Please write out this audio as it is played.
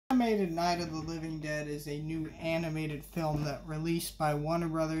animated Night of the Living Dead is a new animated film that released by Warner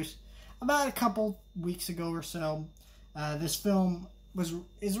Brothers about a couple weeks ago or so. This film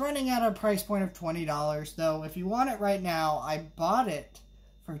is running at a price point of $20, though if you want it right now, I bought it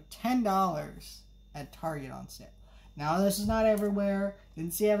for $10 at Target on sale. Now, this is not everywhere.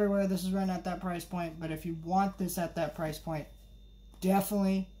 Didn't see everywhere this is running at that price point, but if you want this at that price point,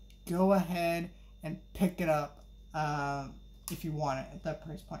 definitely go ahead and pick it up if you want it at that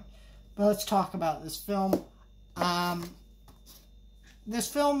price point. But let's talk about this film. This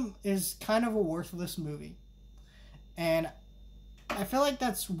film is kind of a worthless movie. And I feel like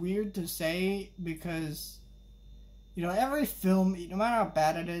that's weird to say because, you know, every film, no matter how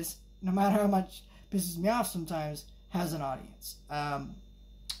bad it is, no matter how much it pisses me off sometimes, has an audience.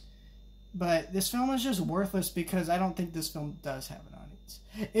 But this film is just worthless because I don't think this film does have an audience.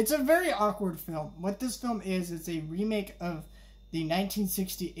 It's a very awkward film. What this film is, it's a remake of the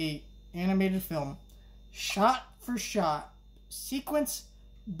 1968 animated film, shot for shot, sequence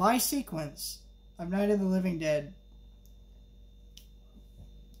by sequence, of Night of the Living Dead.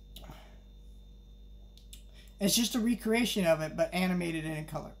 It's just a recreation of it, but animated and in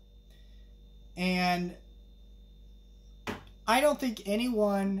color. And I don't think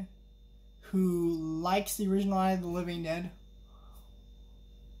anyone who likes the original Night of the Living Dead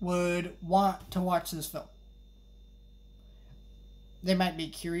would want to watch this film. They might be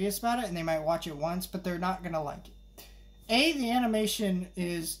curious about it, and they might watch it once, but they're not going to like it. The animation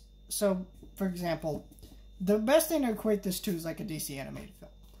is... So, for example, the best thing to equate this to is like a DC animated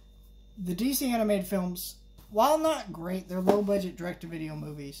film. The DC animated films, while not great, they're low-budget direct-to-video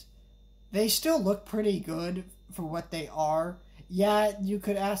movies. They still look pretty good for what they are. Yeah, you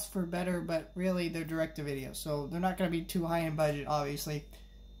could ask for better, but really they're direct-to-video, so they're not going to be too high in budget, obviously.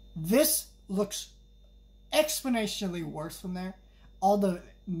 This looks exponentially worse from there. All the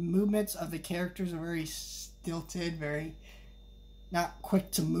movements of the characters are very stilted, very not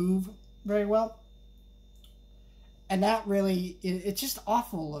quick to move very well. And that really, it's just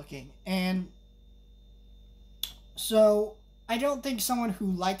awful looking. And so, I don't think someone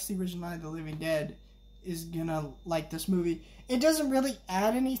who likes the original Night of the Living Dead is gonna like this movie. It doesn't really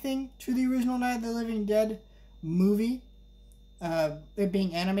add anything to the original Night of the Living Dead movie. It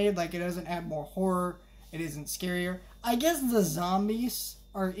being animated, like, it doesn't add more horror. It isn't scarier. I guess the zombies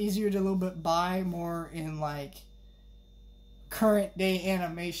are easier to a little bit buy, more in, like, current day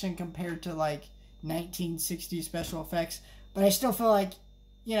animation compared to, like, 1960s special effects. But I still feel like,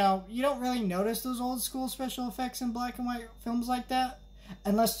 you know, you don't really notice those old school special effects in black and white films like that.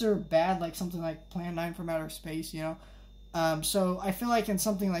 Unless they're bad, like something like Plan 9 from Outer Space, you know. So I feel like in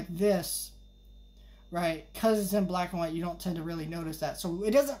something like this, right, because it's in black and white, you don't tend to really notice that. So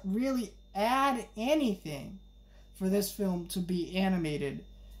it doesn't really add anything for this film to be animated.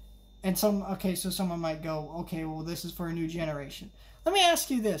 And so someone might go, okay, well, this is for a new generation. Let me ask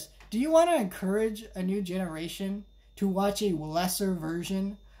you this. Do you want to encourage a new generation to watch a lesser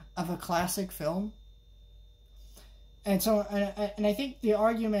version of a classic film? And so, and I think the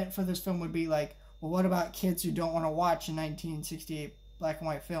argument for this film would be like, well, what about kids who don't want to watch a 1968 black and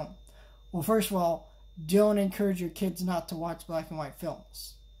white film? Well, first of all, don't encourage your kids not to watch black and white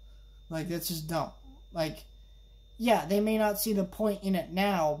films. Like, that's just dumb. Like, yeah, they may not see the point in it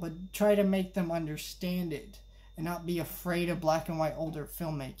now, but try to make them understand it and not be afraid of black and white older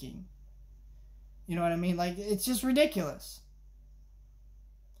filmmaking. You know what I mean? Like, it's just ridiculous.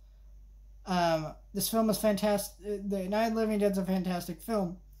 This film is fantastic. The Night of the Living Dead is a fantastic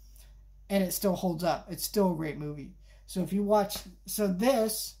film, and it still holds up. It's still a great movie. So if you watch... So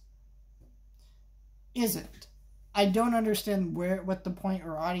this isn't. I don't understand what the point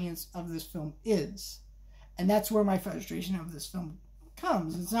or audience of this film is. And that's where my frustration of this film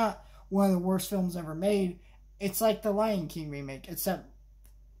comes. It's not one of the worst films ever made. It's like the Lion King remake, except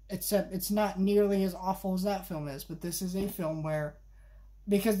it's not nearly as awful as that film is. But this is a film where...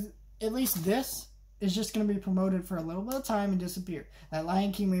 Because at least this is just going to be promoted for a little bit of time and disappear. That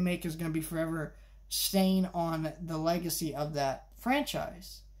Lion King remake is going to be forever staying on the legacy of that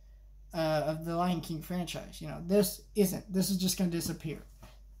franchise. Of the Lion King franchise. You know, this isn't. This is just going to disappear.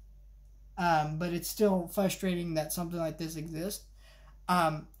 But it's still frustrating that something like this exists.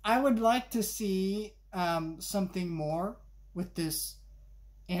 I would like to see something more with this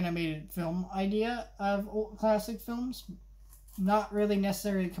animated film idea of old classic films. Not really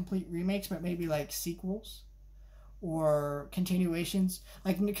necessarily complete remakes, but maybe like sequels or continuations.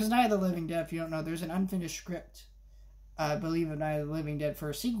 Like, because Night of the Living Dead, if you don't know, there's an unfinished script, I believe, of Night of the Living Dead for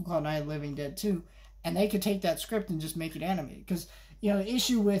a sequel called Night of the Living Dead 2. And they could take that script and just make it animated. Because, you know, the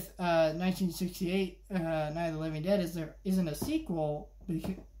issue with 1968 Night of the Living Dead is there isn't a sequel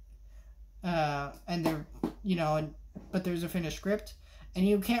and they're, but there's a finished script, and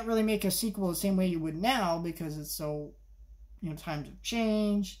you can't really make a sequel the same way you would now because it's so, times have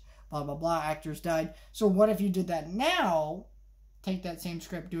changed, blah, blah, blah, actors died. So what if you did that now? Take that same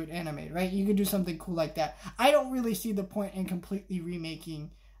script, do it animated, right? You could do something cool like that. I don't really see the point in completely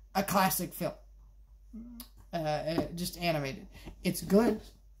remaking a classic film. Just animated. It's good.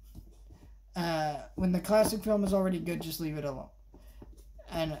 When the classic film is already good, just leave it alone.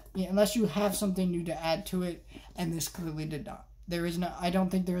 And unless you have something new to add to it, and this clearly did not. I don't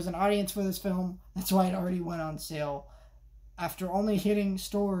think there is an audience for this film. That's why it already went on sale after only hitting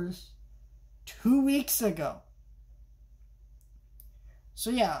stores 2 weeks ago. So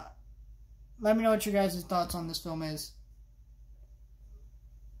yeah, let me know what your guys' thoughts on this film is.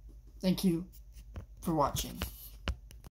 Thank you for watching.